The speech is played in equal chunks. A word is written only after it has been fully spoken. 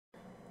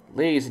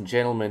Ladies and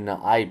gentlemen,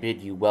 I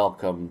bid you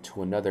welcome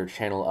to another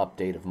channel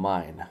update of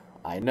mine.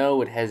 I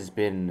know it has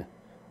been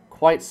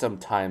quite some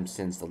time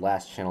since the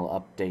last channel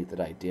update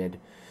that I did,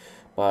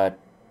 but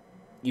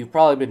you've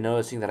probably been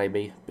noticing that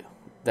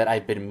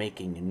I've been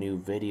making new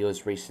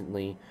videos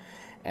recently,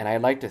 and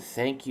I'd like to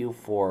thank you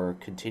for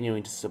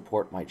continuing to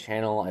support my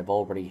channel. I've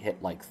already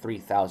hit like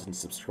 3,000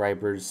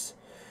 subscribers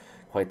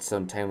quite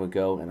some time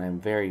ago, and I'm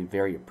very,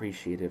 very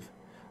appreciative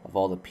of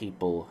all the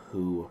people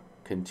who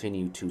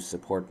continue to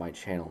support my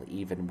channel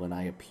even when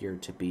I appear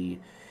to be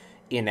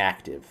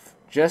inactive.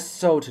 Just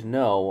so to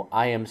know,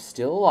 I am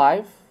still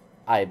alive.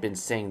 I've been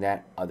saying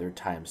that other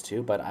times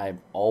too, but I've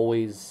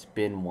always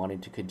been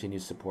wanting to continue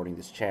supporting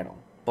this channel.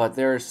 But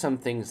there are some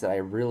things that I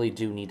really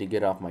do need to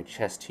get off my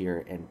chest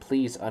here, and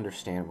please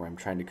understand where I'm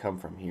trying to come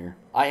from here.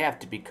 I have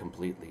to be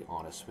completely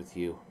honest with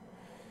you.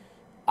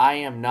 I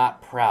am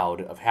not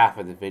proud of half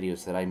of the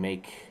videos that I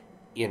make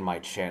in my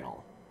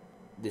channel.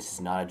 This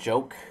is not a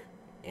joke,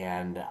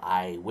 and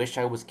I wish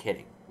I was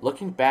kidding.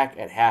 Looking back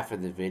at half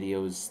of the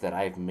videos that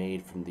I've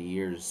made from the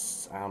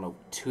years,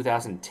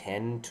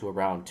 2010 to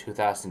around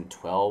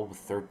 2012,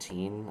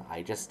 13,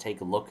 I just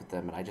take a look at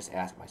them and I just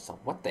ask myself,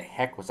 what the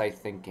heck was I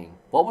thinking?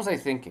 What was I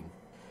thinking?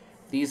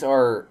 These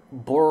are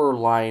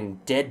borderline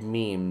dead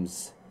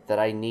memes that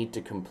I need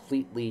to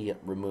completely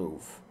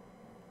remove.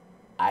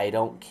 I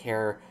don't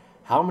care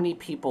how many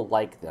people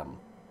like them.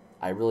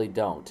 I really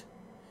don't.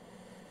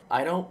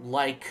 I don't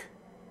like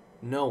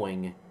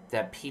knowing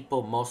that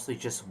people mostly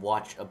just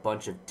watch a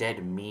bunch of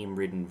dead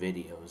meme-ridden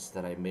videos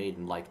that I made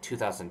in like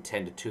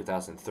 2010 to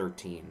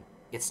 2013.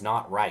 It's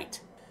not right.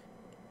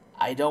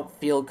 I don't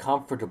feel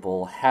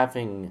comfortable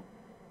having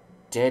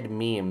dead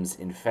memes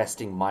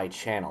infesting my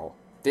channel.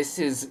 This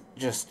is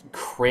just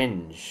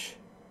cringe.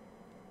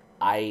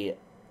 I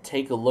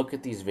take a look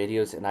at these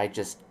videos and I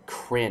just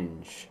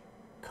cringe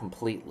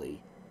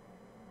completely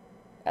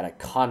at a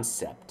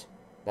concept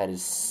that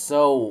is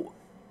so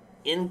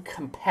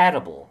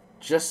incompatible,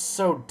 just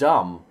so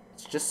dumb,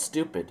 it's just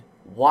stupid.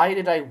 Why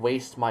did I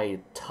waste my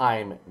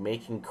time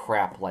making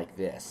crap like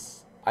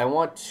this? I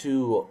want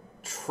to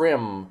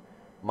trim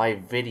my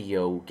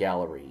video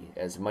gallery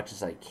as much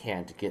as I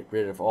can to get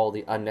rid of all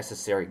the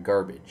unnecessary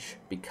garbage,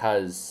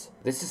 because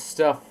this is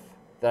stuff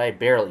that I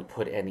barely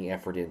put any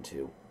effort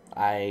into.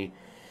 I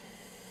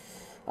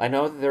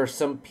know that there are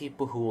some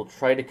people who will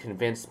try to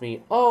convince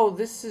me, oh,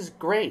 this is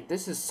great,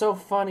 this is so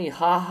funny,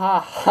 ha ha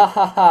ha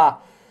ha ha.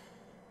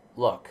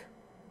 Look,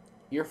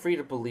 you're free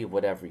to believe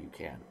whatever you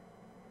can,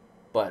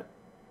 but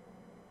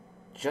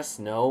just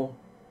know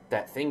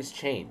that things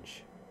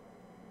change.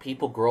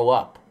 People grow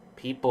up.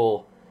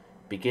 People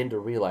begin to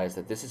realize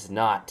that this is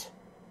not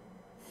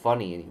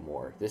funny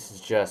anymore. This is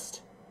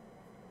just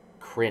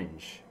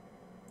cringe,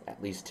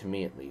 at least to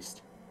me at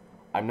least.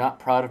 I'm not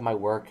proud of my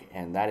work,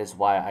 and that is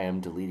why I am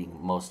deleting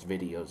most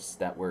videos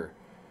that were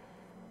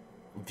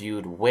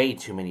viewed way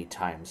too many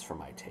times for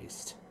my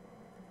taste.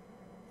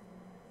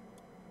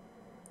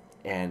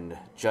 And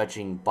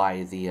judging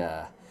by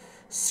the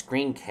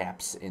screen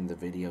caps in the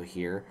video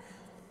here,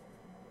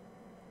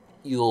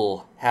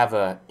 you'll have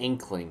an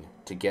inkling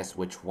to guess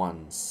which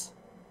ones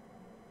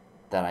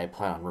that I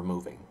plan on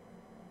removing.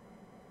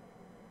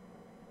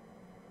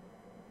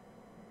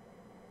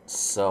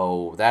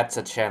 So that's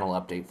a channel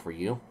update for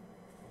you.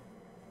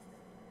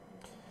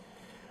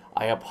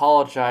 I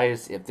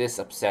apologize if this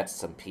upsets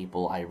some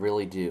people, I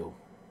really do.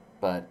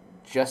 But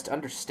just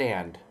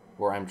understand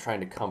where I'm trying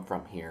to come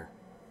from here.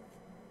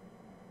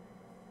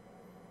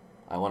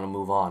 I want to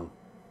move on.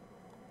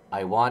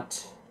 I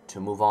want to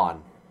move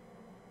on.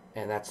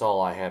 And that's all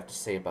I have to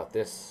say about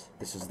this.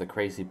 This is the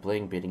Crazy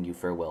Bling bidding you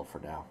farewell for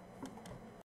now.